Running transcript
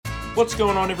What's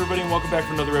going on, everybody, and welcome back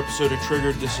for another episode of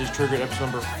Triggered. This is Triggered episode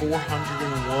number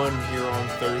 401 here on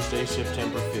Thursday,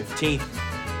 September 15th.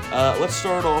 Let's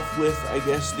start off with, I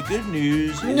guess, the good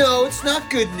news. No, it's not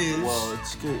good news. Well,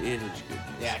 it's good. It is good news.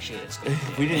 Yeah, actually, it's good.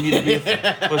 We didn't need to be...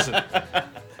 Listen.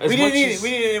 We didn't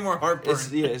need any more heartburn.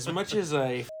 As much as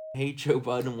I hate Joe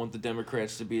Biden and want the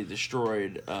Democrats to be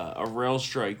destroyed, a rail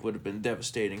strike would have been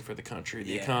devastating for the country.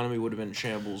 The economy would have been in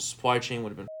shambles. Supply chain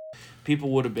would have been...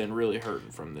 People would have been really hurting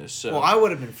from this. So. Well, I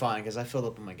would have been fine because I filled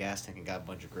up on my gas tank and got a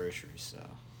bunch of groceries. So,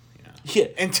 you know. Yeah.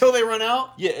 Until they run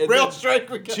out. Yeah. Rail strike.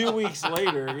 2 weeks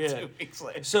later. Yeah. 2 weeks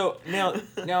later. So now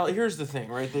here's the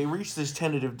thing, right? They reached this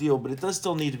tentative deal, but it does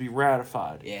still need to be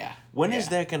ratified. Yeah. When is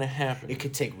that going to happen? It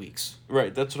could take weeks.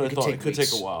 Right. That's what I thought. It could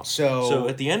take a while. So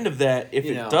at the end of that, if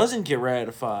it doesn't get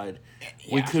ratified,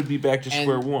 we could be back to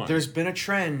square one. There's been a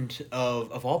trend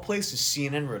of all places.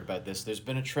 CNN wrote about this. There's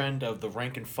been a trend of the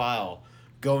rank and file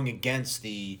going against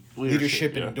the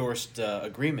leadership endorsed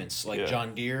agreements. Like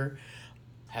John Deere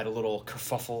had a little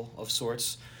kerfuffle of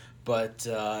sorts. But,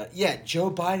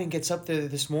 Joe Biden gets up there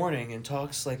this morning and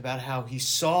talks like about how he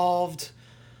solved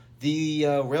the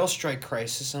rail strike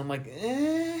crisis. And I'm like,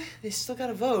 they still got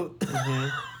to vote.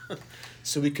 Mm-hmm.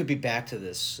 So we could be back to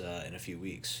this in a few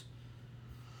weeks.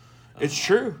 It's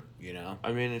true. You know?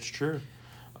 I mean, it's true.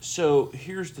 So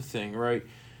here's the thing, right?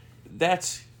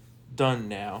 That's done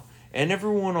now. And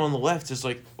everyone on the left is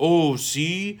like, oh,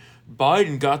 see,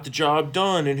 Biden got the job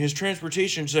done, and his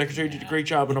transportation secretary did a great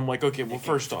job. And I'm like, okay, well,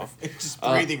 first off. It's just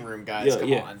breathing room, guys.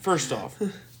 Come on. First off,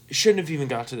 it shouldn't have even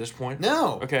got to this point.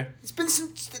 No. Okay. It's been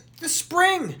since the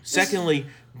spring. Secondly,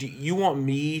 do you want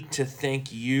me to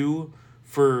thank you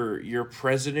for your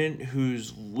president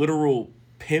whose literal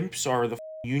pimps are the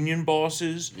union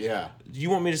bosses? Yeah. Do you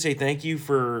want me to say thank you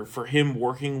for him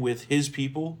working with his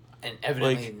people? And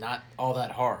evidently not all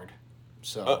that hard.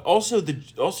 So also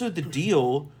the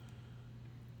deal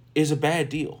is a bad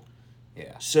deal.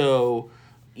 Yeah. So,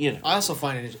 you know. I also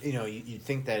find it, you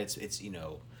think that it's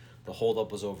the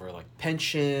holdup was over like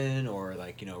pension or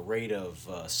like, rate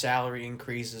of salary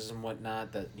increases and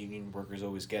whatnot that union workers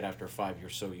always get after 5 or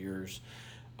so years.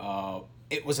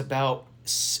 It was about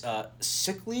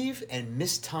sick leave and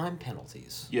missed time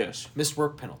penalties. Yes. Missed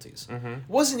work penalties. Mm-hmm. It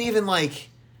wasn't even like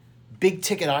big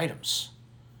ticket items.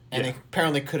 And they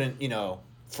apparently couldn't,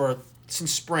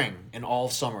 since spring and all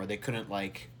summer, they couldn't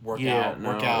work out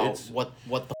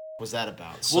what the was that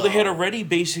about. So, well, they had already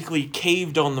basically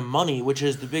caved on the money, which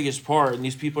is the biggest part, and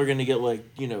these people are going to get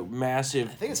massive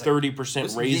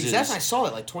 30% raises. Exactly, I saw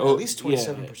it at least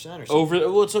 27% or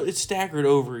something. It's staggered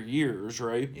over years,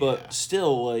 right? Yeah. But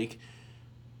still,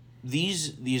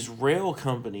 these rail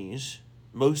companies,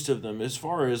 most of them, as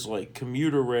far as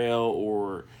commuter rail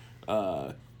or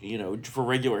for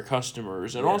regular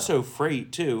customers, and also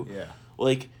freight too. Yeah.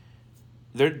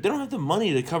 They don't have the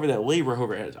money to cover that labor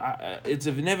overhead. It's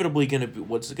inevitably going to be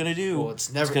what's it going to do? Well, it's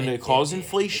going to cause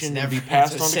inflation to be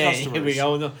passed on to customers. We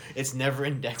all know it's never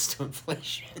indexed to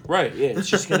inflation. Right. Yeah. It's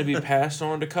just going to be passed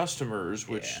on to customers,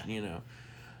 which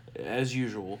as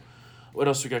usual. What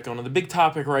else we got going on? The big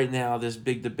topic right now, this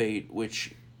big debate,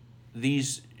 which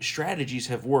these strategies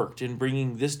have worked in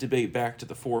bringing this debate back to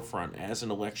the forefront as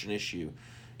an election issue.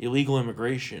 Illegal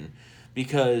immigration,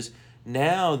 because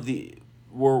now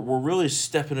we're really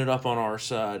stepping it up on our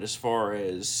side as far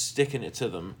as sticking it to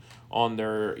them on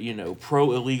their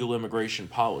pro illegal immigration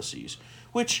policies,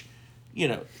 which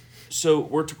so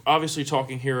we're obviously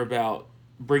talking here about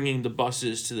bringing the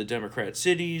buses to the Democrat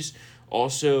cities.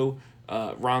 Also,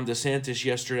 Ron DeSantis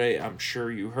yesterday, I'm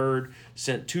sure you heard,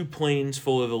 sent 2 planes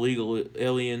full of illegal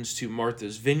aliens to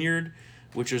Martha's Vineyard,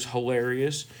 which is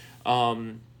hilarious.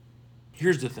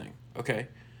 Here's the thing, okay?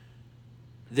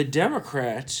 The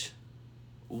Democrats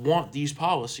want these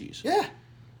policies. Yeah.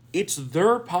 It's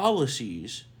their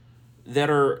policies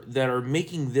that are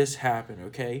making this happen,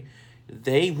 okay?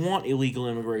 They want illegal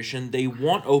immigration. They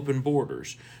want open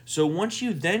borders. So once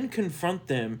you then confront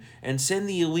them and send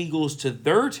the illegals to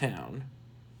their town,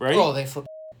 right? Oh, they flip.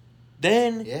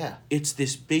 Then it's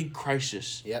this big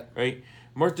crisis. Yep. Right?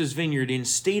 Martha's Vineyard in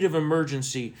state of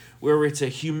emergency where it's a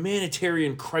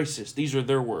humanitarian crisis. These are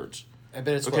their words. I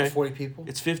bet it's 40 people?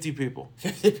 It's 50 people.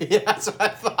 50 yeah, that's what I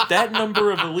thought. That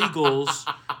number of illegals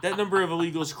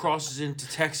crosses into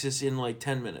Texas in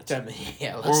 10 minutes. 10 minutes.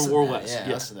 Yeah, or less.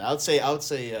 Yeah, less than that. I would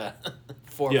say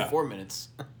 4 minutes.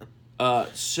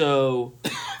 So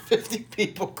 50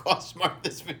 people cost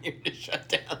Martha's Vineyard to shut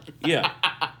down. Yeah.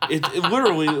 It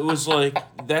literally was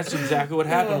that's exactly what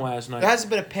happened last night. There hasn't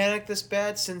been a panic this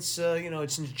bad since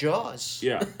since Jaws.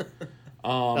 Yeah. That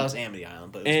was Amity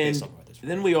Island, but it was based on Martha's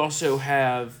Vineyard. Then we also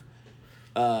have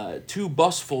 2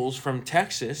 busfuls from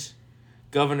Texas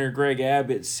Governor Greg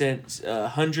Abbott sent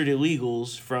 100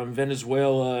 illegals from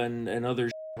Venezuela and other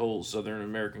whole Southern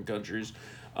American countries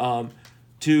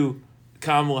to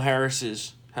Kamala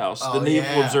Harris's house, the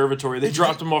Naval Observatory. They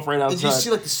dropped them off right outside. Did you see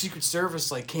like the Secret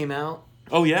Service like came out?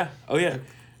 Oh yeah,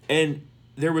 and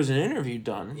there was an interview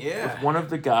done with one of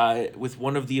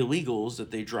the illegals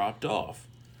that they dropped off.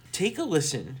 Take a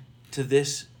listen to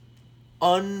this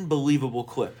unbelievable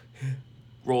clip.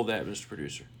 Roll that, Mr.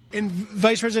 Producer. And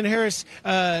Vice President Harris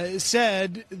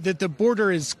said that the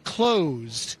border is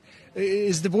closed.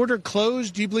 Is the border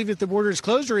closed? Do you believe that the border is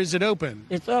closed, or is it open?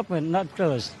 It's open, not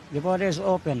closed. The border is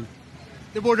open.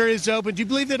 The border is open. Do you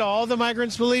believe that all the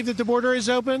migrants believe that the border is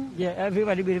open? Yeah,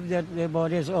 everybody believes that the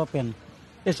border is open.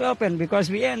 It's open because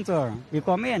we enter, we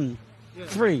come in,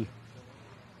 free,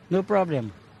 no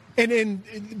problem.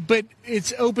 But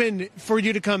it's open for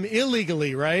you to come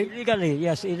illegally, right? Illegally,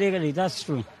 yes, illegally. That's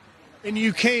true. And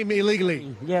you came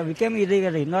illegally. Yeah, we came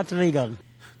illegally, not legal.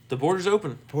 The border's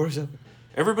open. Border's open.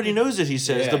 Everybody knows it, he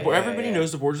says. Everybody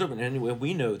knows the border's open. Anyway,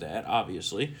 we know that,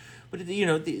 obviously. But,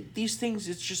 these things,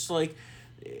 it's just like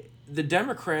the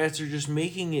Democrats are just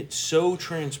making it so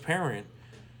transparent.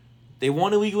 They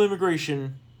want illegal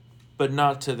immigration, but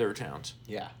not to their towns.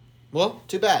 Yeah. Well,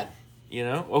 too bad.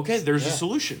 Okay, there's a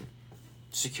solution.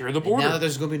 Secure the border. And now that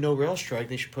there's going to be no rail strike,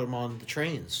 they should put them on the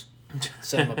trains.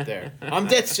 Send them up there. I'm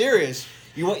dead serious.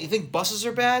 You think buses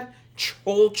are bad?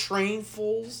 Whole train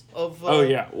fulls of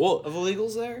of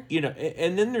illegals there.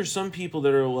 And then there's some people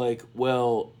that are like,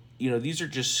 well, these are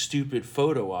just stupid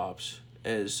photo ops,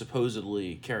 as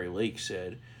supposedly Kari Lake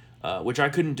said, which I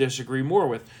couldn't disagree more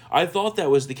with. I thought that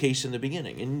was the case in the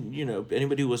beginning, and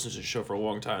anybody who listens to the show for a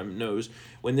long time knows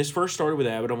when this first started with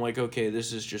Abbott, I'm like, okay,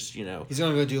 this is just he's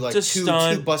gonna go do like two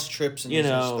bus trips, and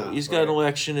he's got an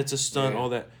election, it's a stunt, all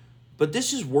that. But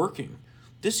this is working.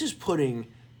 This is putting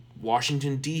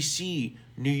Washington, D.C.,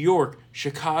 New York,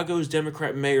 Chicago's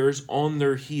Democrat mayors on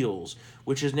their heels,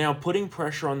 which is now putting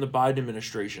pressure on the Biden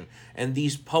administration. And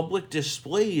these public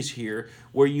displays here,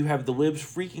 where you have the libs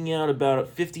freaking out about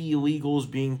 50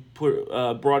 illegals being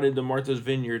brought into Martha's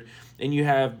Vineyard, and you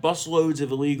have busloads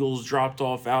of illegals dropped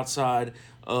off outside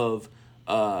of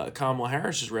Kamala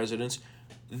Harris's residence.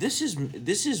 This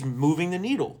is moving the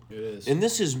needle. It is. And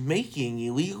this is making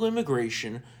illegal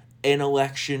immigration an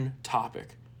election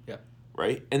topic. Yeah.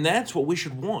 Right? And that's what we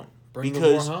should want. Bring the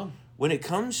war home. When it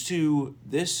comes to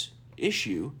this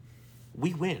issue,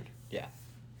 we win. Yeah.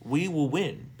 We will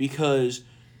win because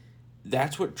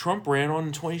that's what Trump ran on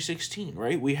in 2016,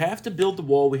 right? We have to build the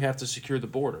wall, we have to secure the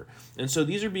border. And so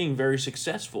these are being very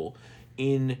successful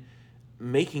in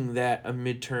making that a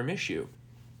midterm issue.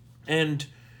 And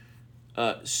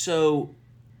so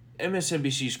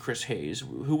MSNBC's Chris Hayes,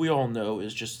 who we all know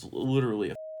is just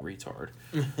literally a retard.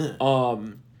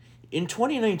 In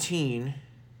 2019,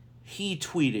 he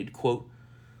tweeted, quote,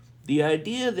 "The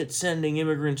idea that sending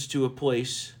immigrants to a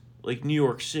place like New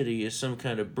York City is some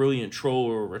kind of brilliant troll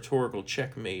or rhetorical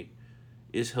checkmate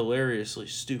is hilariously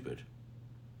stupid."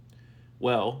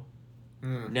 Well,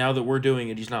 now that we're doing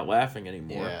it, he's not laughing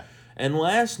anymore. Yeah. And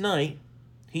last night,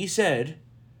 he said,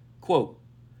 quote,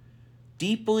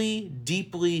 "Deeply,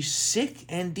 deeply sick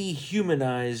and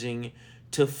dehumanizing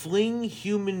to fling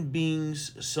human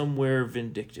beings somewhere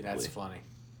vindictively."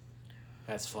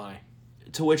 That's funny.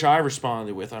 To which I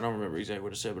responded with, I don't remember exactly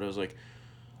what I said, but I was like,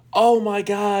 "Oh my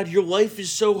God, your life is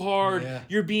so hard. Yeah.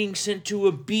 You're being sent to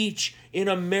a beach in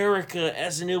America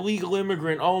as an illegal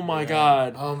immigrant. Oh my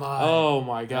God. Oh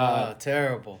my God."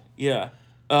 Terrible. Yeah.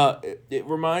 It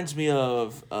reminds me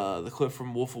of the clip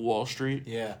from Wolf of Wall Street.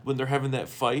 Yeah. When they're having that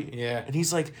fight. Yeah. And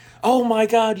he's like, "Oh my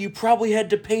God, you probably had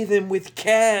to pay them with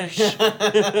cash."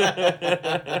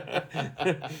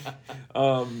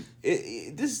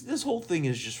 This whole thing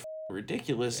is just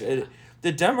ridiculous. Yeah.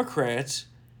 The Democrats,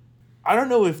 I don't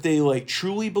know if they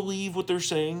truly believe what they're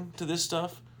saying to this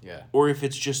stuff. Yeah. Or if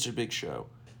it's just a big show.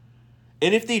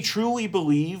 And if they truly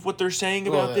believe what they're saying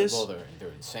about this, they're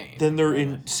insane. then they're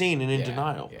insane and in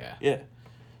denial. Yeah.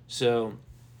 So,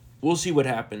 we'll see what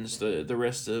happens. The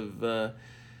rest of,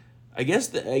 I guess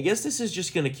this is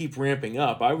just going to keep ramping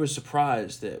up. I was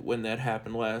surprised that when that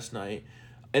happened last night,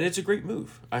 and it's a great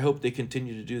move. I hope they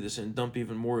continue to do this and dump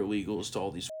even more illegals to all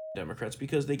these Democrats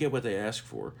because they get what they ask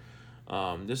for.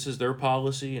 This is their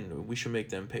policy, and we should make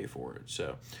them pay for it.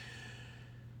 So.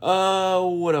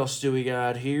 What else do we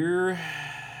got here?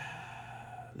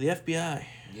 The FBI.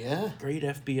 Yeah. Great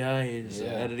FBI is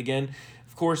at it again.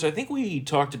 Of course, I think we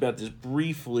talked about this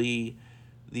briefly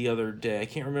the other day. I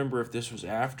can't remember if this was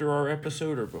after our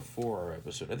episode or before our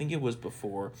episode. I think it was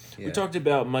before. Yeah. We talked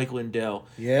about Mike Lindell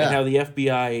and how the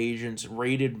FBI agents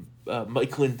raided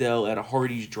Mike Lindell at a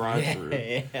Hardee's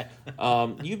drive-thru.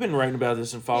 You've been writing about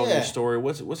this and following the story.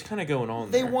 What's kind of going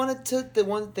on there?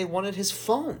 They wanted his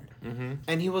phone,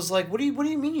 and he was like, "What do you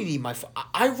mean you need my phone?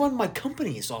 I run my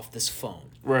companies off this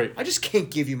phone. Right. I just can't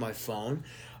give you my phone."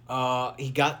 He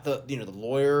got the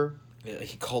lawyer.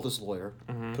 He called his lawyer,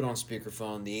 put on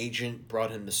speakerphone. The agent brought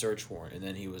him the search warrant, and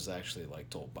then he was actually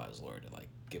told by his lawyer to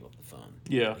give up the phone.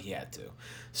 Yeah, he had to.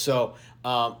 So,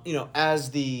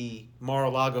 as the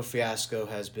Mar-a-Lago fiasco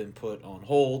has been put on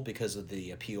hold because of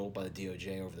the appeal by the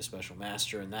DOJ over the special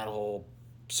master and that whole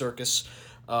circus,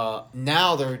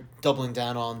 now they're doubling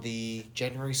down on the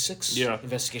January 6th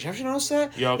investigation. Have you noticed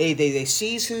that? Yeah. They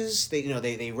seize his.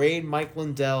 They raid Mike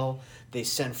Lindell. They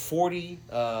send 40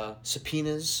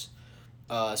 subpoenas.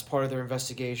 As part of their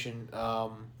investigation,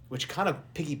 which kind of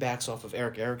piggybacks off of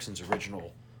Eric Erickson's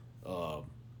original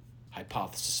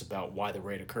hypothesis about why the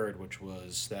raid occurred, which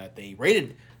was that they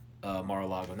raided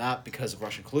Mar-a-Lago not because of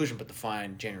Russian collusion, but to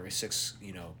find January 6th,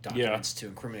 documents to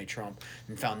incriminate Trump,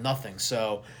 and found nothing.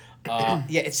 So,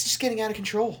 it's just getting out of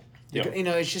control. Yep.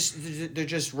 It's just they're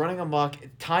just running amok.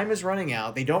 Time is running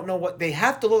out. They don't know what they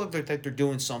have to look like they're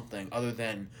doing something other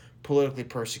than politically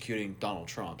persecuting Donald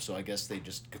Trump. So I guess they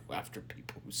just go after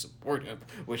people who support him,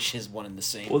 which is one and the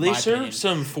same. Well, they served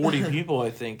some 40 people,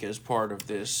 I think, as part of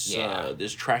this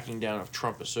this tracking down of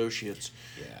Trump associates.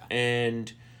 Yeah.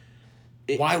 And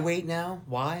why wait now?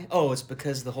 Why? Oh, it's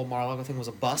because the whole Mar-a-Lago thing was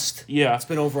a bust? Yeah. It's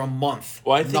been over a month.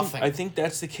 Well, I think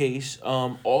that's the case.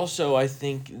 Also, I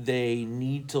think they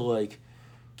need to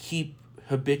keep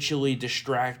habitually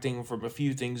distracting from a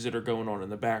few things that are going on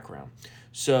in the background.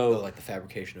 So, like the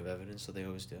fabrication of evidence that they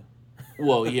always do.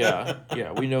 Well, yeah,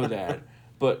 we know that.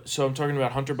 But so I'm talking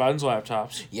about Hunter Biden's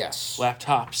laptops. Yes.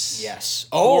 Laptops. Yes.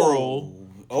 Plural.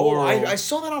 I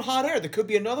saw that on Hot Air. There could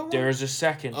be another one. There's a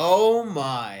second. Oh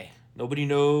my. Nobody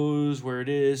knows where it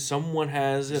is. Someone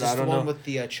has it. I don't know. The one with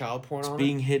the child porn on it? It's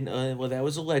being hidden. Well, that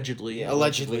was allegedly. Yeah,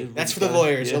 allegedly. That's for the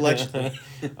lawyers. Allegedly.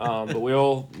 But we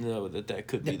all know that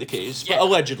could be the case. Yeah. But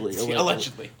allegedly.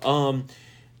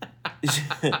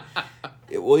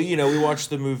 Well, we watched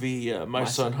the movie My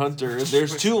Son Hunter.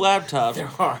 There's 2 laptops. There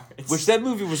are. Which that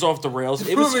movie was off the rails.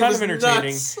 It was kind of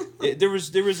entertaining.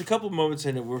 There was a couple moments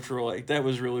in it which were like, that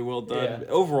was really well done. Yeah.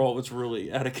 Overall, it's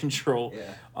really out of control.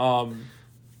 Yeah.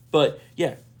 But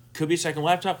yeah, could be a second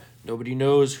laptop. Nobody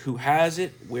knows who has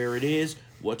it, where it is,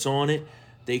 what's on it.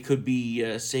 They could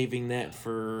be saving that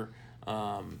for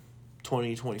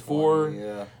 2024.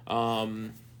 Yeah.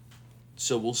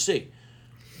 So we'll see.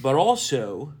 But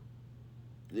also,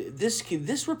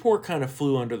 this report kind of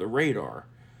flew under the radar,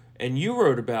 and you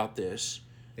wrote about this.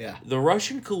 Yeah. The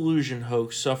Russian collusion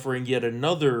hoax suffering yet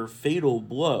another fatal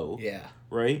blow. Yeah.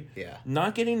 Right? Yeah.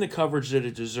 Not getting the coverage that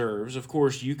it deserves. Of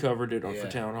course, you covered it for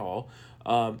Town Hall.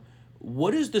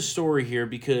 What is the story here?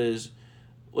 Because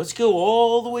let's go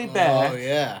all the way back. Oh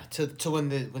yeah, to when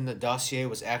the dossier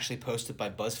was actually posted by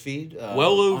BuzzFeed.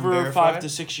 Well over unverified. 5 to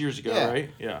 6 years ago, right?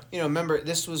 Yeah. Remember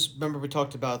we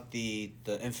talked about the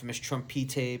infamous Trump P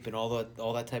tape and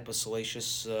all that type of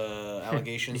salacious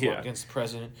allegations against the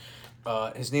president.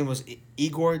 His name was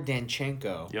Igor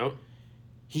Danchenko. Yep.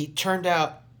 He turned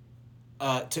out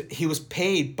he was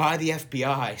paid by the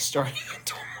FBI starting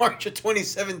until March of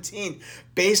 2017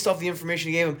 based off the information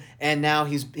he gave him, and now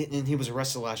he was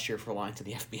arrested last year for lying to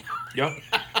the FBI. Yep.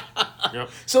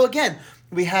 So again,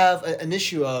 we have an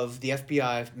issue of the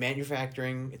FBI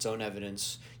manufacturing its own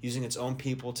evidence, using its own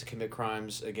people to commit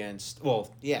crimes against,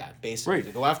 basically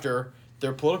to go after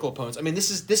their political opponents. I mean, this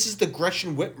is the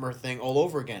Gretchen Whitmer thing all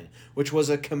over again, which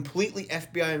was a completely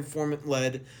FBI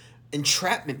informant-led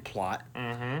entrapment plot,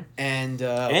 and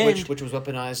which was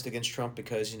weaponized against Trump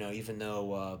because even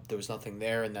though there was nothing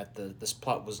there and that this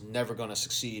plot was never going to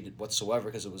succeed whatsoever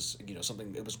because it was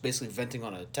something, it was basically venting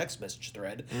on a text message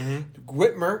thread.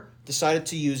 Whitmer decided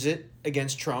to use it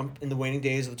against Trump in the waning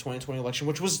days of the 2020 election,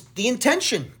 which was the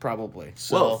intention probably.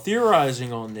 So, well,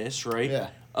 theorizing on this, right?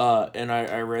 Yeah. And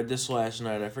I read this last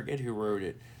night. I forget who wrote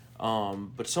it.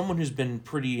 But someone who's been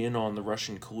pretty in on the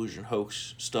Russian collusion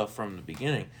hoax stuff from the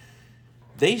beginning.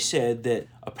 They said that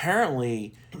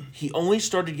apparently he only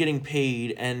started getting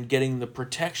paid and getting the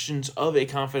protections of a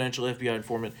confidential FBI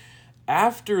informant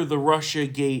after the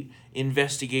Russiagate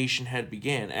investigation had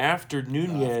began. After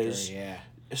Nunes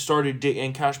started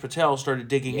and Kash Patel started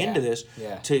digging into this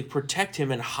to protect him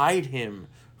and hide him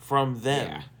from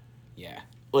them. Yeah.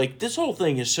 Like, this whole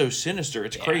thing is so sinister.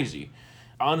 It's crazy.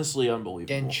 Honestly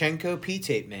unbelievable. Danchenko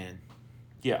P-tape, man.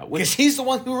 Yeah, because he's the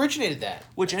one who originated that.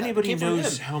 Which anybody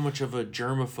knows how much of a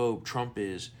germaphobe Trump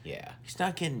is. Yeah, he's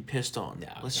not getting pissed on. No,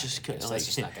 let's just that's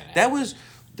just not gonna that happen. was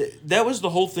that was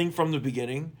the whole thing from the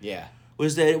beginning. Yeah,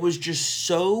 was that it was just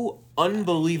so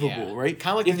unbelievable, right?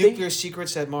 Kind of like the nuclear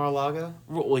secrets at Mar-a-Lago.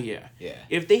 Well, yeah. Yeah.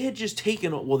 If they had just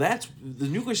taken, that's the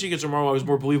nuclear secrets of Mar-a-Lago is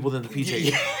more believable than the P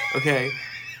tape. Okay,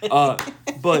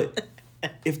 but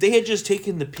if they had just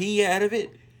taken the P out of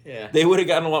it. Yeah. They would have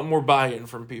gotten a lot more buy-in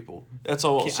from people. That's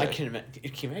all I'll say. Can you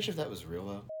imagine if that was real,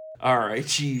 though? All right,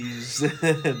 jeez.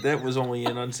 That was only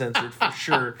in uncensored for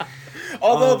sure.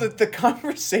 Although the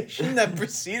conversation that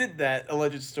preceded that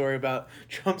alleged story about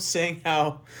Trump saying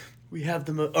how we have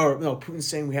Putin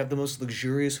saying we have the most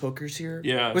luxurious hookers here.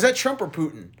 Yeah. Was that Trump or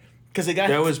Putin? Because the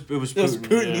guy it was Putin. It was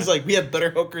Putin. Yeah. He's like, we have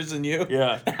better hookers than you.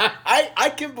 Yeah.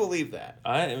 I can believe that.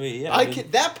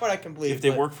 That part I can believe. If they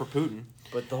work for Putin.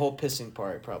 But the whole pissing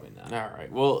part, probably not. All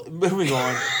right. Well, moving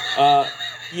on.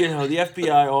 The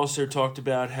FBI also talked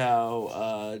about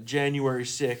how January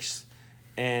 6th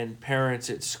and parents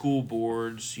at school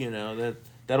boards, that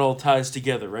all ties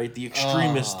together, right? The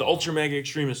extremists, the ultra mega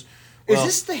extremists. Well, is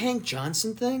this the Hank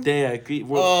Johnson thing?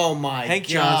 Oh my Hank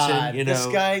God. Johnson, this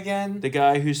guy again? The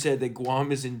guy who said that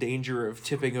Guam is in danger of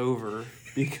tipping over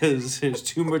because there's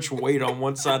too much weight on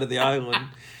one side of the island.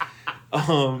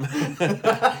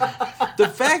 The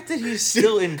fact that he's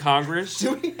still in Congress.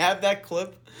 Do we have that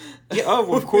clip? Yeah,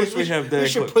 of course we have that clip. We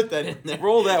should put that in there.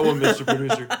 Roll that one, Mr.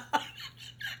 Producer.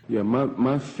 Yeah,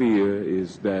 my fear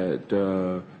is that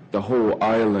the whole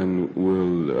island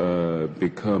will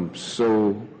become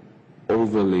so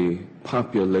overly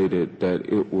populated that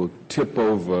it will tip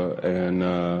over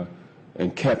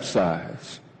and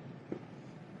capsize.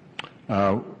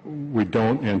 We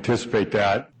don't anticipate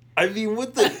that. I mean,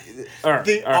 what the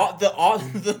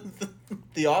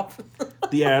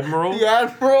the admiral,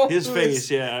 his face,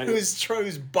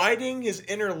 who's biting his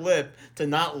inner lip to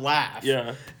not laugh.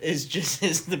 Yeah, is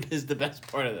the best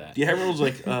part of that. The admiral's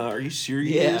like, "Are you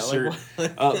serious?" Yeah,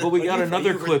 but we got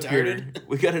another clip here.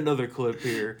 We got another clip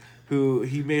here. Who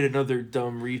he made another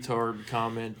dumb retard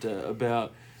comment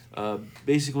about.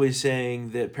 Basically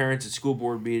saying that parents at school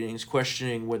board meetings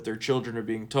questioning what their children are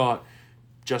being taught,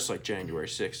 just like January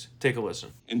 6th. Take a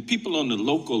listen. And people on the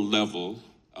local level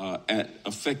at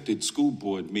affected school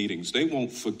board meetings, they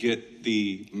won't forget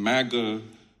the MAGA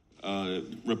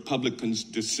Republicans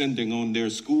descending on their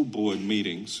school board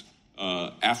meetings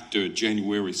after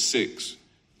January 6th.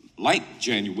 Like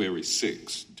January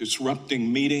 6th,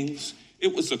 disrupting meetings.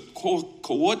 It was a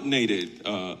coordinated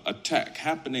attack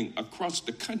happening across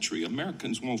the country.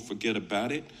 Americans won't forget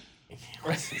about it.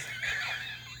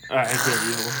 I can't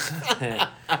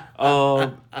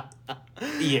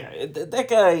even yeah, that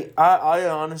guy, I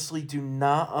honestly do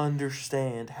not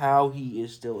understand how he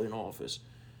is still in office.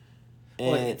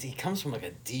 And he comes from like a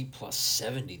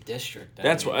D+70 district.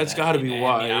 That's got to be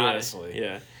why. Honestly.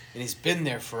 Yeah. And he's been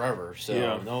there forever, so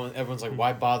everyone's like,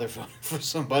 why bother for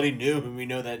somebody new? And we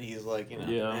know that he's like,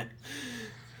 Yeah.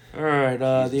 All right,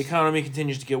 the economy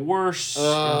continues to get worse.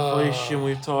 Inflation,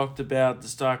 we've talked about. The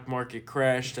stock market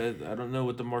crashed. I don't know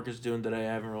what the market's doing today.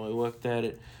 I haven't really looked at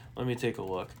it. Let me take a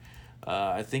look.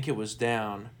 I think it was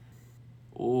down.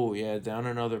 Oh, yeah, down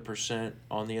another %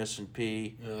 on the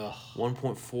S&P.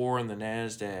 1.4 on the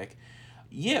NASDAQ.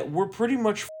 Yeah, we're pretty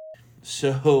much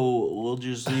so we'll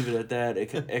just leave it at that.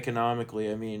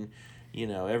 Economically, I mean,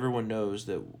 everyone knows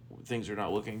that things are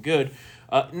not looking good.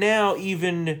 Now,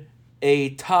 even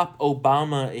a top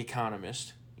Obama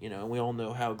economist, and we all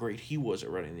know how great he was at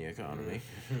running the economy.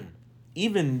 Mm-hmm.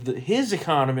 Even his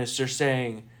economists are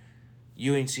saying,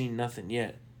 you ain't seen nothing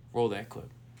yet. Roll that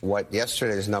clip. What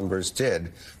yesterday's numbers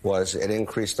did was it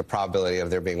increased the probability of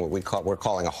there being what we're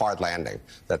calling a hard landing,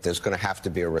 that there's going to have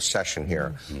to be a recession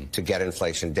here to get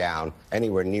inflation down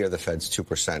anywhere near the Fed's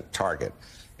 2% target.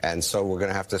 And so we're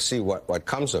going to have to see what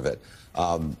comes of it.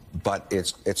 But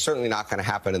it's certainly not going to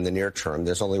happen in the near term.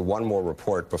 There's only one more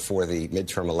report before the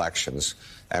midterm elections,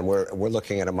 and we're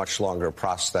looking at a much longer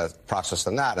process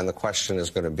than that. And the question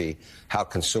is going to be how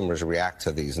consumers react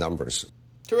to these numbers.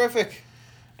 Terrific.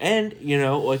 And,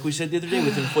 like we said the other day,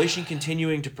 with inflation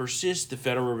continuing to persist, the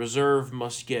Federal Reserve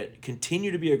must continue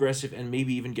to be aggressive and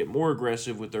maybe even get more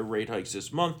aggressive with their rate hikes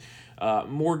this month.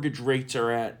 Mortgage rates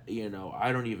are at,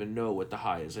 I don't even know what the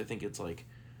high is. I think it's like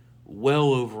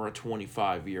well over a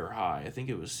 25-year high. I think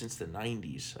it was since the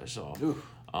 90s I saw.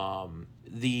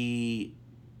 The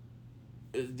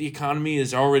economy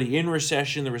is already in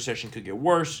recession. The recession could get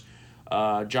worse.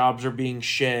 Jobs are being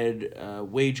shed.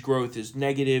 Wage growth is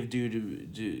negative due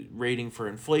to rating for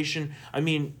inflation. I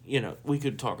mean, we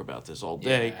could talk about this all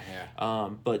day. Yeah.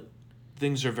 But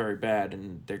things are very bad,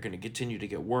 and they're going to continue to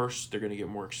get worse. They're going to get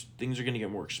more. Things are going to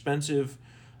get more expensive.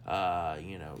 So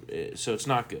it's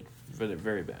not good. Very,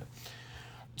 very bad.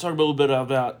 Let's talk a little bit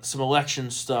about some election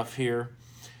stuff here.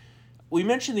 We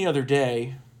mentioned the other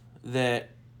day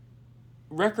that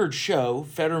records show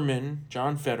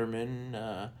John Fetterman,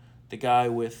 the guy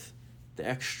with the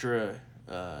extra,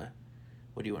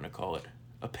 what do you want to call it?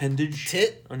 Appendage?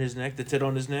 Tit? On his neck? The tit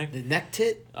on his neck? The neck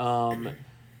tit?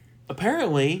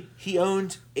 Apparently, he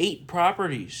owns 8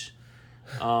 properties.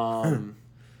 After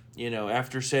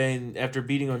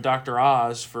beating on Dr.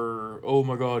 Oz for, oh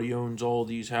my God, he owns all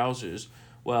these houses.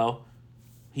 Well,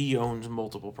 he owns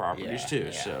multiple properties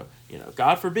too. Yeah. So,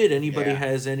 God forbid anybody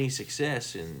has any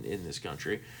success in this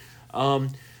country.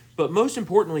 But most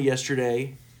importantly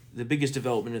yesterday, the biggest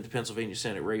development in the Pennsylvania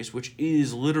Senate race, which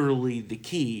is literally the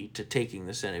key to taking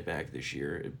the Senate back this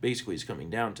year, it basically is coming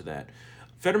down to that.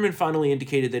 Fetterman finally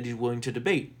indicated that he's willing to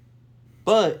debate.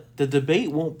 But the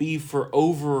debate won't be for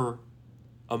over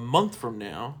a month from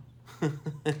now.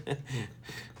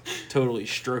 Totally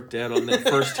stroked out on that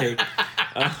first take.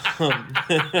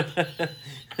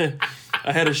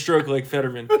 I had a stroke like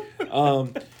Fetterman.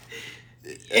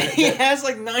 He has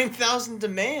like 9,000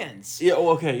 demands. Yeah. Oh,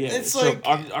 okay. Yeah. It's so like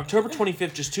October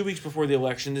 25th, just 2 weeks before the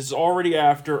election. This is already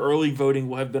after early voting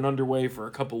will have been underway for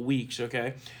a couple weeks.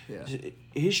 Okay. Yeah.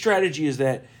 His strategy is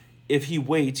that if he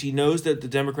waits, he knows that the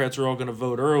Democrats are all going to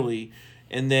vote early,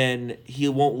 and then he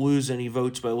won't lose any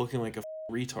votes by looking like a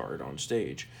retard on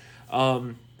stage.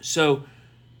 So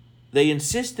they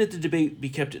insist that the debate be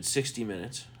kept at 60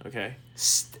 minutes. Okay.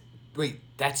 Wait,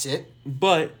 that's it?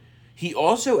 But he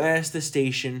also asked the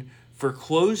station for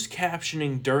closed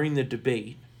captioning during the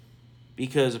debate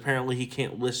because apparently he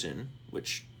can't listen,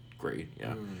 which, great,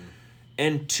 yeah.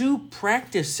 And 2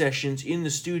 practice sessions in the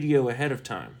studio ahead of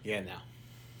time. Yeah, no.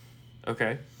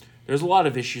 Okay. There's a lot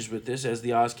of issues with this, as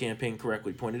the Oz campaign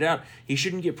correctly pointed out. He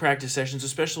shouldn't get practice sessions,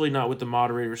 especially not with the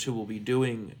moderators who will be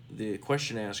doing the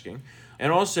question asking.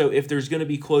 And also, if there's going to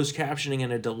be closed captioning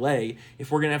and a delay,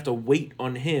 if we're going to have to wait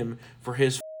on him for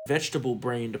his vegetable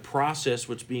brain to process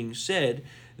what's being said,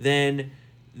 then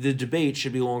the debate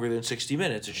should be longer than 60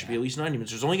 minutes. It should be at least 90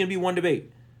 minutes. There's only going to be one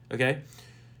debate, okay?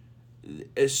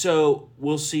 So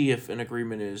we'll see if an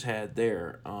agreement is had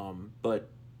there. But,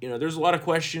 there's a lot of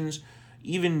questions.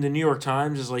 Even the New York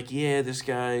Times is like, yeah, this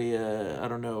guy, I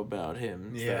don't know about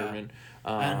him, Fetterman.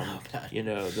 I don't know about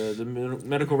him. The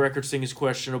medical records thing is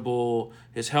questionable.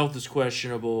 His health is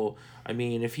questionable. I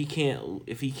mean, if he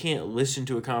can't listen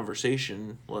to a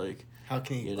conversation, like, how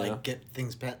can he get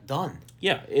things done?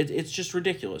 Yeah, it's just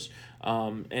ridiculous.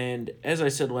 And as I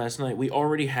said last night, we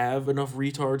already have enough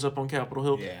retards up on Capitol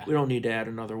Hill. Yeah. We don't need to add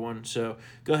another one. So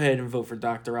go ahead and vote for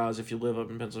Dr. Oz if you live up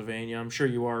in Pennsylvania. I'm sure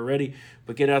you are already.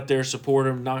 But get out there, support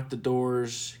him, knock the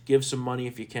doors, give some money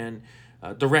if you can.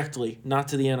 Directly, not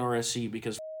to the NRSC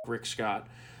because Rick Scott.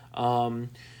 But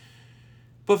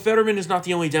Fetterman is not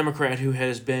the only Democrat who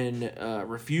has been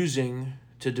refusing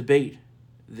to debate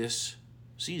this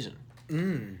season.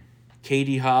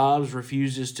 Katie Hobbs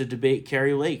refuses to debate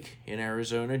Kari Lake in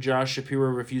Arizona. Josh Shapiro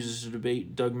refuses to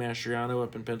debate Doug Mastriano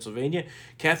up in Pennsylvania.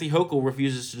 Kathy Hochul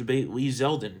refuses to debate Lee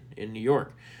Zeldin in New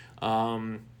York.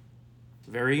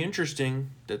 Very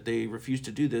interesting that they refuse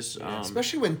to do this.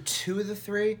 Especially when 2 of the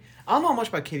 3... I don't know much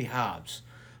about Katie Hobbs,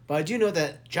 but I do know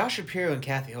that Josh Shapiro and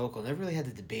Kathy Hochul never really had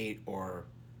to debate or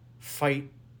fight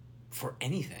for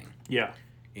anything. Yeah.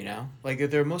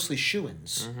 They're mostly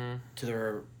shoo-ins to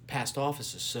their past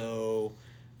offices, so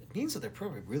it means that they're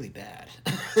probably really bad.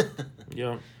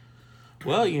 Yeah.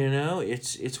 Well,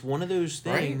 it's one of those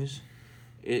things.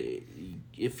 Right?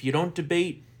 If you don't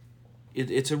debate,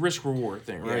 it's a risk-reward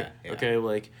thing, right? Yeah. Okay,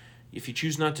 like, if you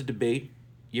choose not to debate,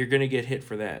 you're going to get hit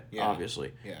for that,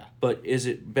 obviously. Yeah. But is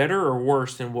it better or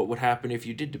worse than what would happen if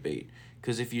you did debate?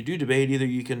 Because if you do debate, either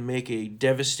you can make a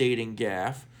devastating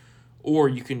gaffe, or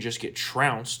you can just get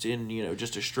trounced in,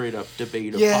 just a straight-up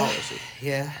debate of policy.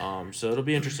 Yeah. So it'll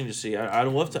be interesting to see. I'd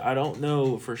love to... I don't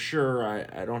know for sure.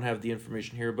 I don't have the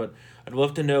information here, but I'd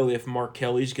love to know if Mark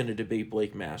Kelly's going to debate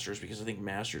Blake Masters, because I think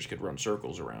Masters could run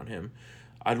circles around him.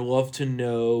 I'd love to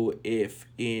know if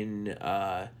in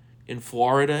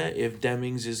Florida, if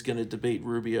Demings is going to debate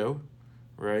Rubio,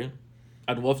 right?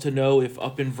 I'd love to know if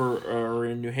up in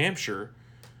New Hampshire,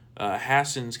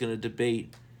 Hassan's going to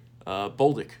debate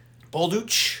Bolduc.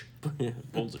 Bolduc.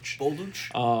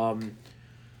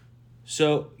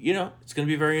 So, it's going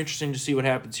to be very interesting to see what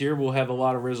happens here. We'll have a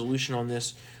lot of resolution on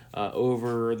this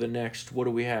over the next, what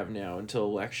do we have now, until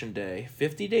Election Day?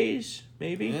 50 days,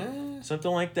 maybe? Yeah.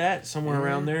 Something like that, somewhere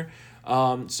around there.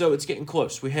 So it's getting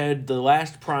close. We had the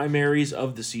last primaries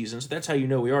of the season, so that's how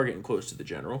we are getting close to the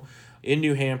general. in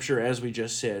New Hampshire, as we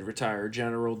just said, retired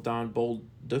General Don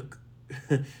Bolduc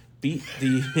beat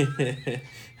the...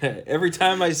 Every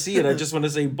time I see it, I just want to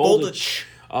say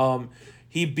Bolduc.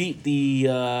 He beat the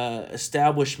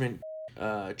establishment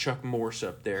Chuck Morse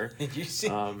up there. Did you see?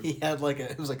 He had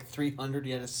it was 300.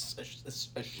 He had a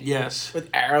shield yes with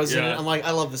arrows in it. I'm like,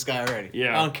 I love this guy already.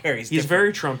 Yeah, I don't care. He's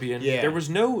very Trumpian. Yeah. There was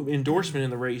no endorsement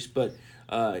in the race, but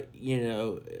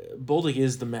Bolduc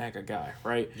is the MAGA guy,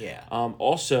 right? Yeah.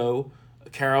 Also,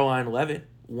 Caroline Leavitt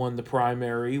won the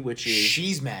primary, which is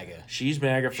she's MAGA. She's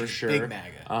MAGA for sure. Big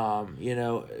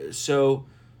MAGA. So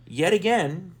yet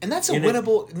again, and that's a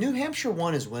winnable. New Hampshire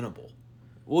one is winnable.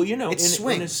 Well, it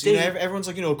swings. Everyone's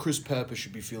like, Chris Pappas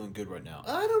should be feeling good right now.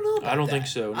 I don't know about I don't that. think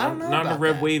so. I don't know not about in a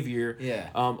red that. wave year. Yeah.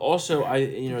 Also,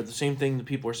 the same thing that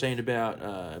people are saying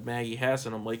about Maggie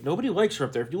Hassan. I'm like, nobody likes her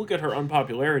up there. If you look at her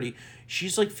unpopularity,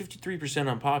 she's like 53%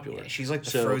 unpopular. Yeah, she's like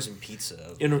the frozen pizza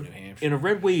of New Hampshire. In a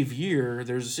red wave year,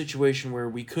 there's a situation where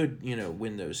we could,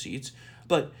 win those seats.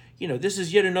 But, this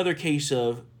is yet another case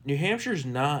of New Hampshire's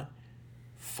not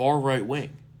far right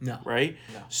wing. No. Right?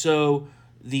 No. So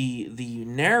the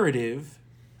narrative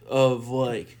of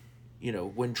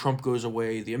when Trump goes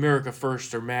away, the America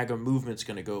First or MAGA movement's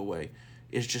going to go away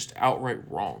is just outright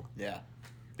wrong. Yeah.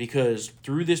 Because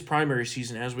through this primary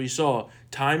season, as we saw,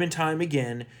 time and time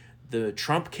again, the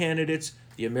Trump candidates,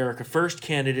 the America First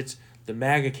candidates, the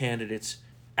MAGA candidates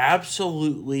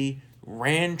absolutely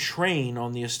ran train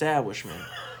on the establishment.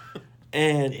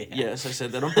 And yes, I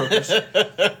said that on purpose.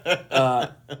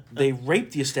 They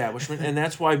raped the establishment, and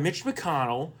that's why Mitch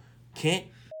McConnell can't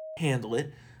handle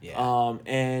it. Yeah.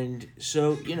 And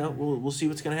so, we'll see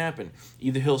what's going to happen.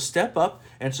 Either he'll step up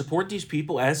and support these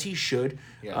people as he should.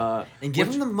 Yeah. And give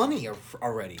them the money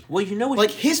already. Well,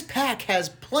 what? His PAC has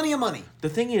plenty of money. The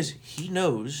thing is, he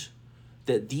knows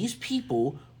that these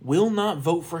people will not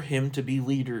vote for him to be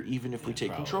leader, even if we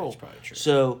take control. That's probably true.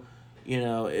 So,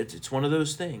 it's one of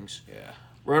those things. Yeah.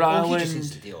 Rhode Island. He just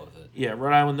needs to deal with it. Yeah,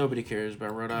 Rhode Island. Nobody cares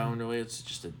about Rhode Island. Really, it's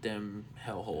just a Dem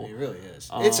hellhole. It really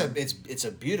is. It's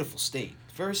a beautiful state.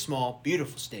 Very small,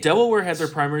 beautiful state. Delaware had their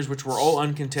primaries, which were all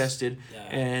uncontested, Yeah.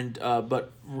 and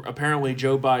but apparently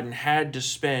Joe Biden had to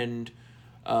spend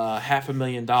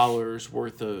 $500,000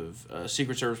 worth of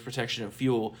Secret Service protection and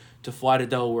fuel to fly to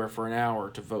Delaware for an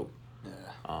hour to vote.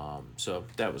 Yeah. So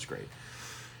that was great.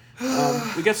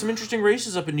 We got some interesting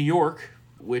races up in New York,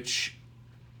 which,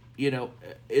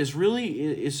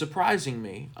 is surprising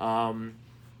me. I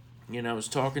was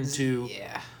talking to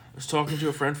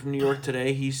a friend from New York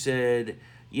today. He said,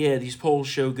 "Yeah, these polls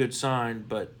show good sign,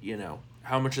 but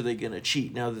how much are they going to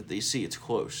cheat now that they see it's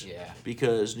close?" Yeah.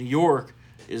 Because New York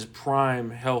is prime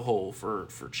hellhole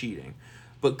for cheating.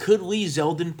 But could Lee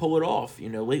Zeldin pull it off?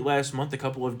 Late last month, a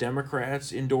couple of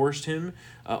Democrats endorsed him.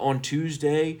 On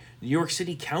Tuesday, New York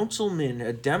City Councilman,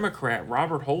 a Democrat,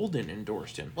 Robert Holden,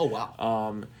 endorsed him. Oh,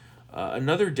 wow.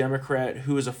 Another Democrat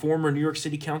who is a former New York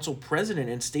City Council president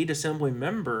and state assembly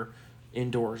member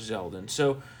endorsed Zeldin.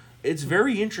 So it's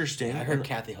very interesting. I heard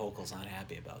Kathy Hochul's not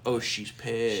happy about that. Oh, she's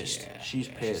pissed. She's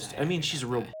pissed. I mean, she's a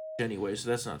real anyway, so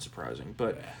that's not surprising.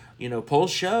 But, polls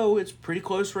show it's pretty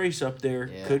close race up there.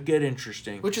 Yeah. Could get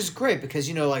interesting. Which is great because,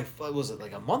 what was it,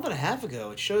 a month and a half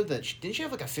ago, it showed that, didn't she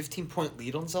have a 15-point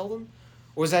lead on Zeldin?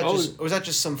 Or was that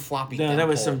just some floppy Dem poll?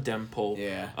 Was some Dem poll.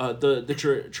 Yeah.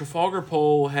 The Trafalgar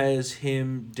poll has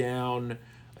him down,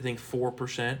 I think,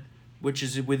 4%, which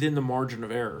is within the margin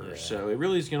of error. Yeah. So it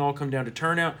really is going to all come down to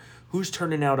turnout. Who's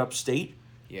turning out upstate,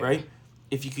 right?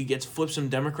 If you could flip some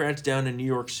Democrats down in New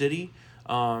York City,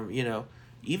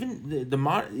 even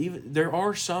there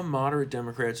are some moderate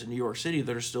Democrats in New York City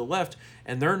that are still left,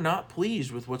 and they're not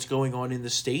pleased with what's going on in the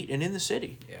state and in the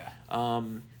city. Yeah.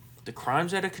 The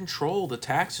crime's out of control. The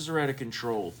taxes are out of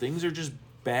control. Things are just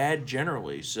bad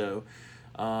generally. So,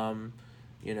 and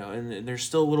there's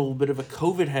still a little bit of a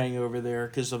COVID hangover there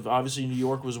because obviously New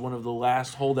York was one of the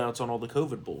last holdouts on all the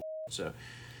COVID bull. So,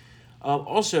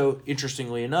 also,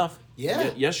 interestingly enough,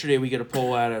 yesterday we get a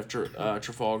poll out of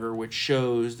Trafalgar which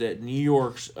shows that New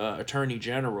York's Attorney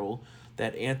General,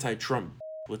 that anti-Trump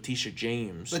Letitia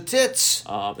James, the tits,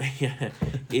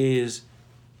 is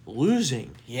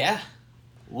losing. Yeah.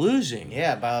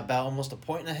 Yeah, by about almost 1.5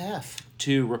 points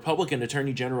to Republican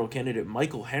Attorney General candidate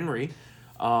Michael Henry,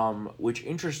 which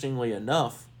interestingly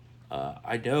enough,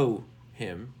 I know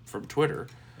him from Twitter.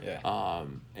 Yeah.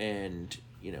 And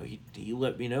he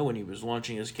let me know when he was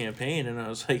launching his campaign, and I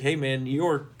was like, "Hey man, New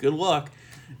York, good luck."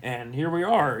 And here we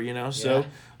are, So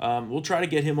we'll try to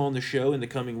get him on the show in the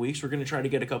coming weeks. We're going to try to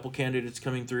get a couple candidates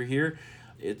coming through here.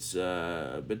 It's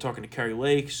been talking to Carrie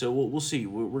Lake, so we'll see.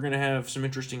 We're gonna have some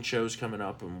interesting shows coming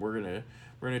up, and we're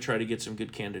gonna try to get some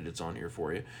good candidates on here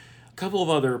for you. A couple of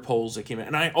other polls that came out,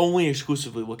 and I only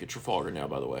exclusively look at Trafalgar now,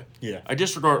 by the way. Yeah. I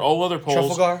disregard all other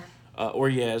polls. Trafalgar? Or,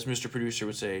 as Mr. Producer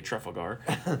would say, Trafalgar.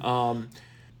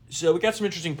 So we got some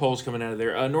interesting polls coming out of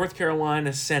there. North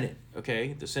Carolina Senate,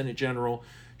 okay? The Senate General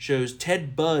shows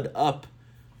Ted Budd up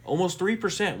almost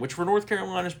 3%, which for North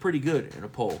Carolina is pretty good in a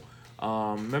poll.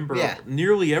 Remember,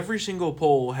 nearly every single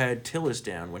poll had Tillis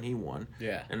down when he won.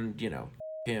 Yeah. And,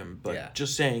 him. But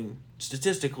just saying,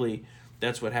 statistically,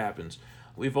 that's what happens.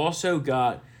 We've also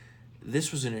got,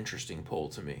 this was an interesting poll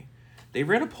to me. They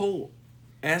ran a poll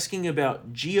asking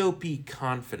about GOP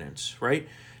confidence, right?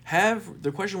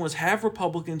 The question was, have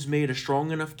Republicans made a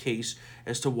strong enough case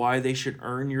as to why they should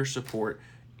earn your support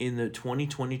in the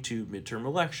 2022 midterm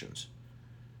elections?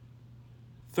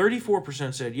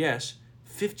 34% said yes,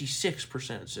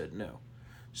 56% said no.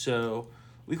 So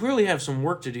we clearly have some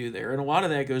work to do there, and a lot of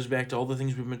that goes back to all the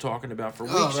things we've been talking about for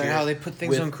weeks. Oh, right, how they put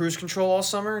things on cruise control all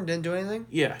summer and didn't do anything?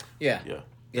 Yeah. Yeah.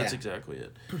 That's exactly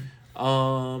it.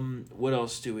 What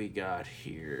else do we got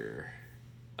here?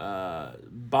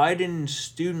 Biden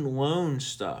student loan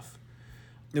stuff.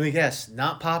 Let me guess,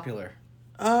 not popular.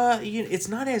 It's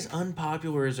not as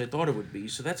unpopular as I thought it would be,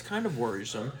 so that's kind of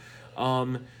worrisome.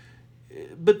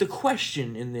 But the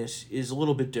question in this is a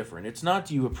little bit different. It's not,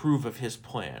 do you approve of his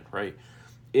plan, right?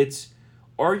 It's,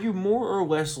 are you more or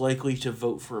less likely to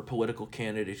vote for a political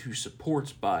candidate who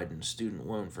supports Biden's student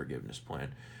loan forgiveness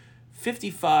plan?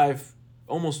 55,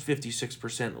 almost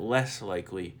 56% less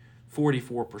likely,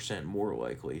 44% more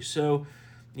likely. So,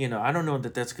 I don't know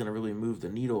that that's going to really move the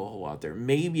needle a whole lot there.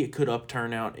 Maybe it could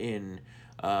turn out in,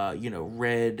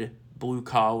 red,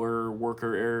 blue-collar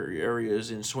worker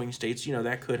areas in swing states.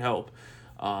 That could help.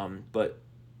 But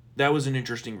that was an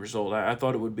interesting result. I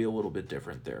thought it would be a little bit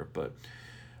different there. But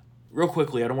real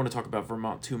quickly, I don't want to talk about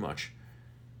Vermont too much,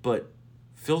 but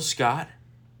Phil Scott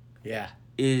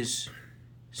is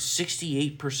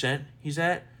 68% he's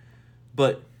at,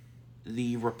 but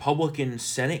the Republican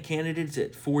Senate candidate's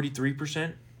at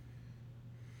 43%.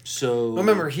 So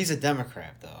remember, he's a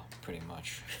Democrat, though, pretty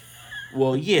much.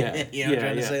 Well, yeah. I'm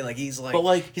trying to say, he's like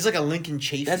a Lincoln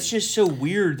Chafee. That's just so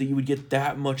weird that you would get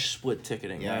that much split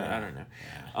ticketing. I don't know.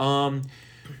 Yeah.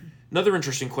 Another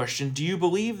interesting question. Do you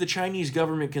believe the Chinese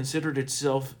government considers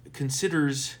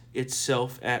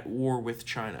itself at war with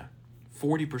China?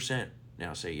 40%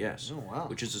 now say yes. Oh, wow.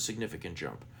 Which is a significant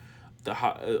jump.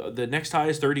 The next high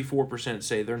is 34%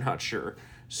 say they're not sure.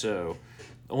 So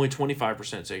only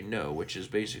 25% say no, which is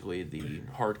basically the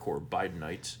hardcore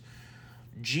Bidenites.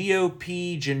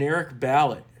 GOP generic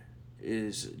ballot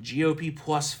is GOP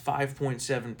plus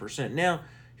 5.7%. Now,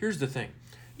 here's the thing.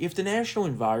 If the national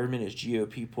environment is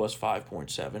GOP plus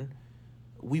 5.7,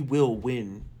 we will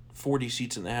win 40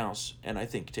 seats in the House and I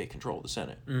think take control of the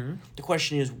Senate. Mm-hmm. The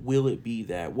question is, will it be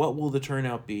that? What will the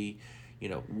turnout be?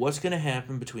 What's going to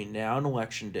happen between now and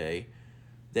Election Day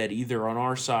that either on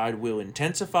our side will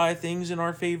intensify things in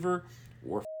our favor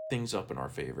or things up in our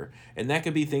favor? And that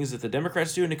could be things that the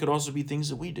Democrats do, and it could also be things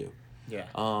that we do. Yeah.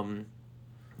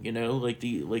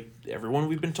 Like everyone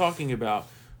we've been talking about,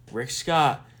 Rick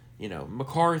Scott,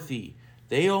 McCarthy,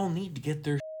 they all need to get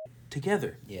their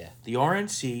together. Yeah. The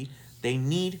RNC, they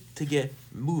need to get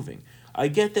moving. I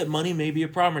get that money may be a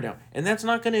problem now, and that's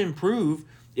not going to improve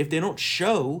if they don't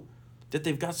show that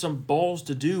they've got some balls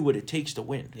to do what it takes to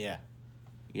win. Yeah.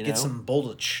 Get some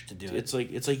bolage to do it.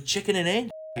 It's like chicken and egg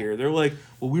here. They're like,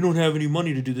 well, we don't have any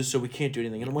money to do this, so we can't do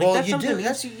anything. And I'm like, well, that's you something. Do.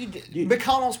 That's you do.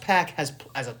 McConnell's PAC has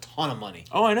a ton of money.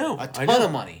 Oh, I know. A ton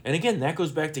of money. And again, that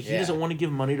goes back to he doesn't want to give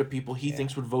money to people he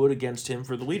thinks would vote against him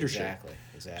for the leadership.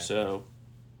 Exactly. So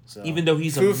even though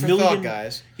he's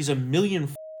he's a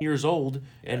million years old,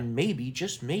 and maybe,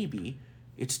 just maybe,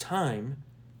 it's time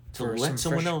to let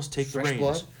someone else take the reins.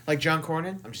 Blood? Like John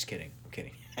Cornyn? I'm just kidding. I'm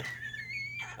kidding.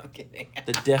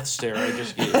 The death stare I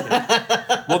just gave him.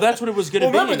 Well, that's what it was going to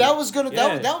be. Remember, that was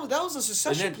that was a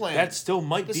succession plan. That still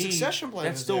might be succession plan.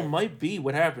 That still might be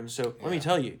what happens. So let me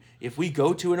tell you, if we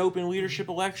go to an open leadership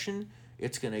election,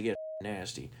 it's going to get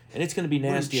nasty, and it's going to be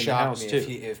nasty in the House too.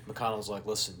 If McConnell's like,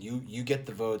 listen, you get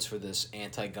the votes for this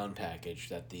anti-gun package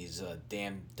that these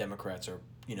damn Democrats are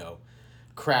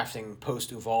crafting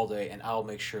post Uvalde, and I'll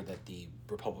make sure that the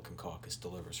Republican caucus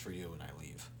delivers for you when I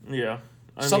leave. Yeah.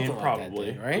 Something like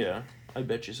probably, that, then, right? Yeah, I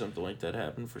bet you something like that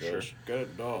happened for sure. Get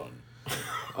it done.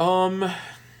 All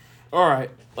right,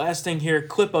 last thing here,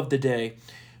 clip of the day.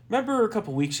 Remember a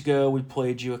couple weeks ago we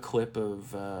played you a clip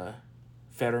of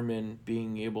Fetterman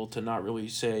being able to not really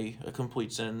say a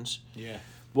complete sentence? Yeah.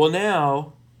 Well,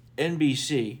 now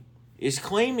NBC is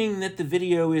claiming that the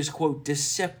video is, quote,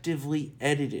 deceptively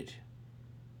edited.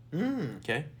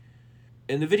 Okay?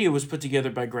 And the video was put together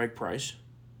by Greg Price,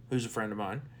 who's a friend of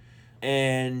mine.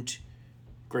 and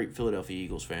great Philadelphia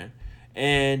Eagles fan.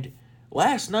 And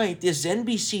last night, this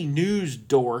NBC News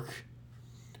dork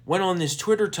went on this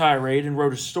Twitter tirade and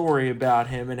wrote a story about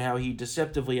him and how he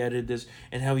deceptively edited this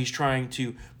and how he's trying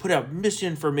to put out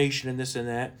misinformation and this and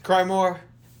that. Cry more.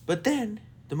 But then,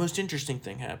 the most interesting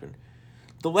thing happened.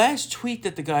 The last tweet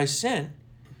that the guy sent,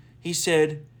 he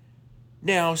said,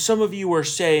 now, some of you are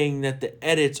saying that the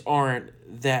edits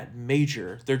aren't that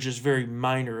major. They're just very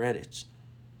minor edits.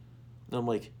 And I'm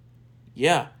like,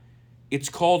 yeah, it's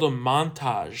called a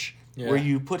montage. Yeah. Where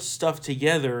you put stuff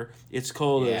together. It's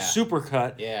called a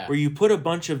supercut, where you put a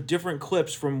bunch of different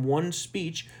clips from one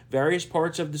speech, various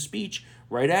parts of the speech,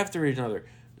 right after each other.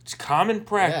 It's common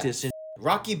practice. Yeah.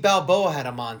 Rocky Balboa had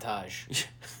a montage.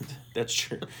 That's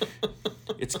true.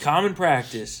 It's common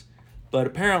practice, but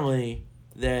apparently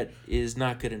that is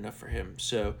not good enough for him.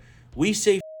 So we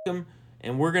say f*** him,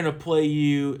 and we're going to play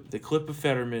you the clip of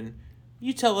Fetterman.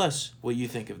 You tell us what you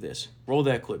think of this. Roll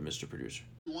that clip, Mr. Producer.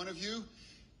 One of you.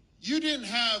 You didn't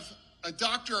have a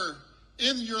doctor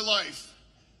in your life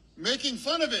making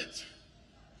fun of it,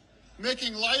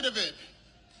 making light of it,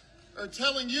 or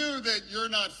telling you that you're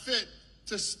not fit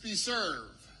to be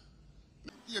served.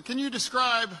 Can you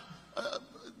describe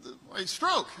a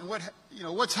stroke and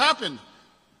what's happened?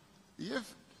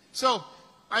 So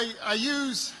I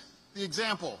use the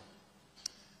example.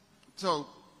 So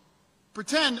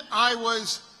pretend I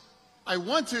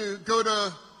want to go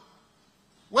to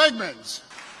Wegmans.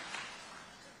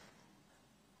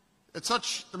 It's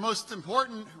the most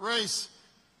important race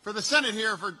for the Senate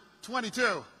here for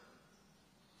 22.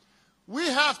 We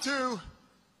have to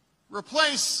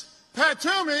replace Pat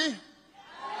Toomey.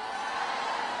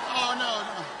 Oh, no.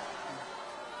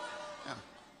 Yeah.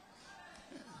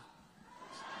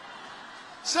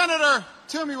 Senator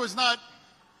Toomey was not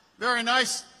very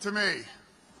nice to me.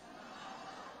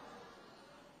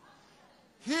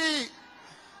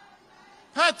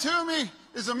 Pat Toomey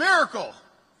is a miracle.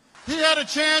 He had a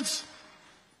chance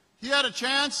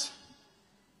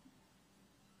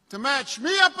to match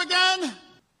me up again.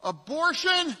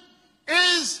 Abortion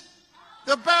is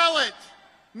the ballot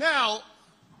now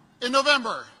in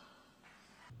November.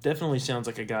 Definitely sounds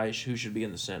like a guy who should be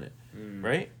in the Senate,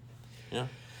 right? Yeah.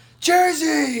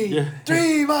 Jersey,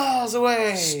 3 miles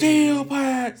away. Steel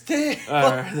Pat. All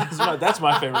right, that's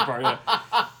my favorite part. Yeah.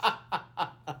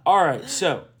 All right,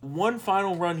 so one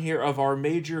final run here of our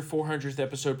major 400th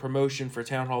episode promotion for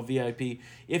Town Hall VIP.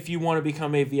 If you want to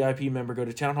become a VIP member, go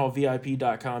to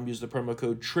townhallvip.com. Use the promo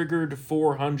code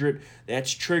TRIGGERED400.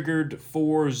 That's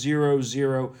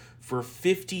TRIGGERED400 for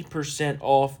 50%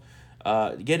 off.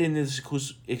 Get in this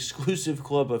exclusive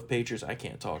club of patrons. I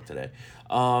can't talk today.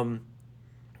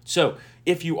 So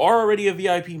if you are already a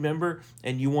VIP member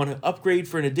and you want to upgrade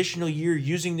for an additional year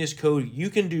using this code, you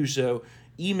can do so.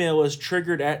 Email us,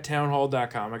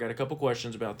 triggered@townhall.com. I got a couple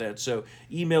questions about that. So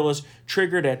email us,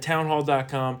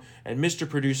 triggered@townhall.com, and Mr.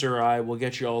 Producer or I will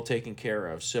get you all taken care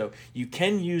of. So you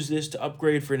can use this to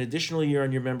upgrade for an additional year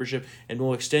on your membership, and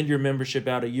we'll extend your membership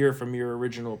out a year from your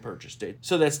original purchase date.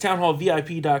 So that's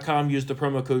townhallvip.com. Use the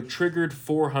promo code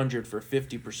TRIGGERED400 for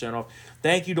 50% off.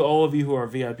 Thank you to all of you who are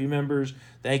VIP members.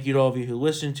 Thank you to all of you who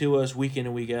listen to us week in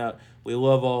and week out. We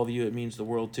love all of you. It means the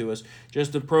world to us.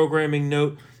 Just a programming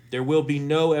note. There will be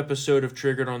no episode of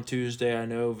Triggered on Tuesday. I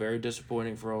know, very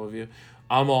disappointing for all of you.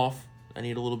 I'm off. I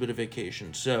need a little bit of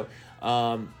vacation. So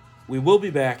we will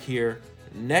be back here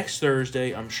next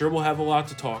Thursday. I'm sure we'll have a lot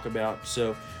to talk about.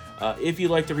 So if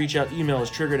you'd like to reach out, email us,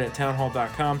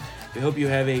 triggered@townhall.com. We hope you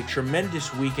have a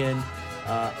tremendous weekend.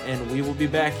 And we will be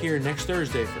back here next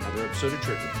Thursday for another episode of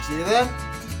Triggered. See you then.